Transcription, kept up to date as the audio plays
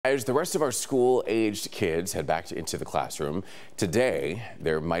As the rest of our school-aged kids head back into the classroom, today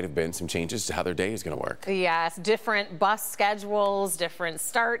there might have been some changes to how their day is going to work. Yes, different bus schedules, different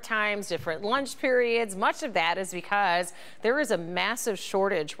start times, different lunch periods. Much of that is because there is a massive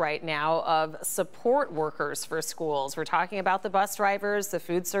shortage right now of support workers for schools. We're talking about the bus drivers, the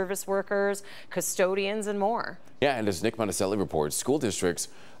food service workers, custodians, and more. Yeah, and as Nick Monticelli reports, school districts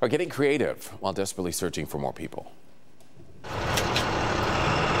are getting creative while desperately searching for more people.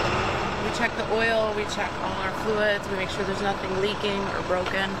 We check the oil, we check all our fluids, we make sure there's nothing leaking or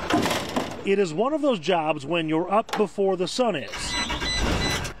broken. It is one of those jobs when you're up before the sun is.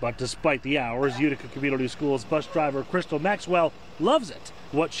 But despite the hours, Utica Community Schools bus driver Crystal Maxwell loves it.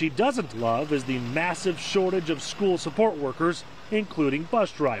 What she doesn't love is the massive shortage of school support workers, including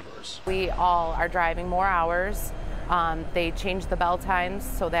bus drivers. We all are driving more hours. They changed the bell times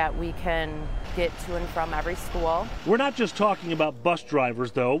so that we can get to and from every school. We're not just talking about bus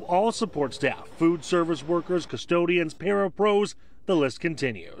drivers, though. All support staff, food service workers, custodians, parapros, the list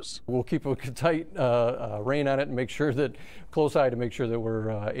continues. We'll keep a tight rein on it and make sure that, close eye to make sure that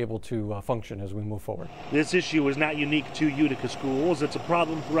we're able to function as we move forward. This issue is not unique to Utica schools. It's a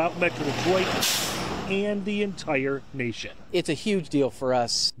problem throughout Metro Detroit and the entire nation. It's a huge deal for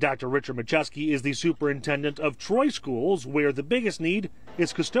us. Dr. Richard Macheski is the superintendent of Troy schools, where the biggest need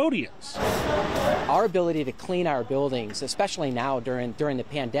is custodians. Our ability to clean our buildings, especially now during the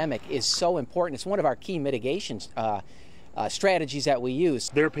pandemic, is so important. It's one of our key mitigations strategies that we use.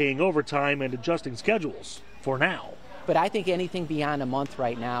 They're paying overtime and adjusting schedules for now. But I think anything beyond a month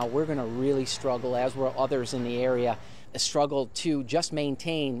right now, we're going to really struggle, as will others in the area, struggle to just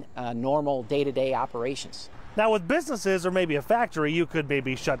maintain normal day-to-day operations. Now with businesses or maybe a factory, you could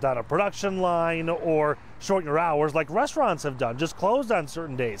maybe shut down a production line or shorten your hours like restaurants have done, just closed on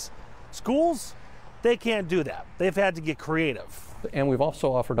certain days. Schools, they can't do that. They've had to get creative. And we've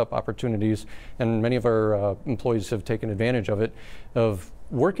also offered up opportunities, and many of our employees have taken advantage of it, of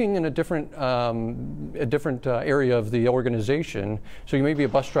working in a different area of the organization. So you may be a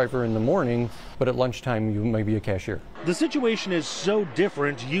bus driver in the morning, but at lunchtime you may be a cashier. The situation is so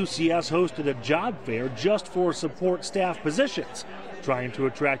different, UCS hosted a job fair just for support staff positions, trying to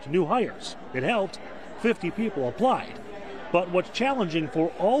attract new hires. It helped. 50 people applied. But what's challenging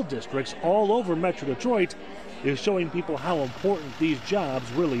for all districts all over Metro Detroit is showing people how important these jobs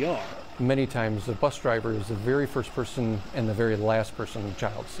really are. Many times the bus driver is the very first person and the very last person the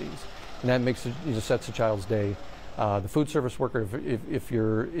child sees. And that makes it, sets the child's day. The food service worker, if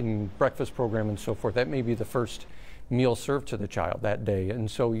you're in breakfast program and so forth, that may be the first meal served to the child that day. And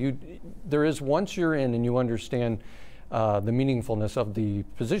so there is, once you're in and you understand the meaningfulness of the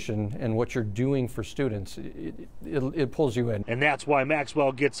position and what you're doing for students, it pulls you in. And that's why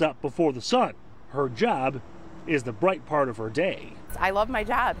Maxwell gets up before the sun. Her job is the bright part of her day. I love my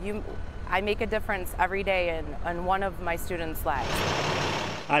job. I make a difference every day in one of my students' lives.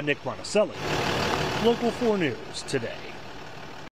 I'm Nick Monticelli, Local 4 News Today.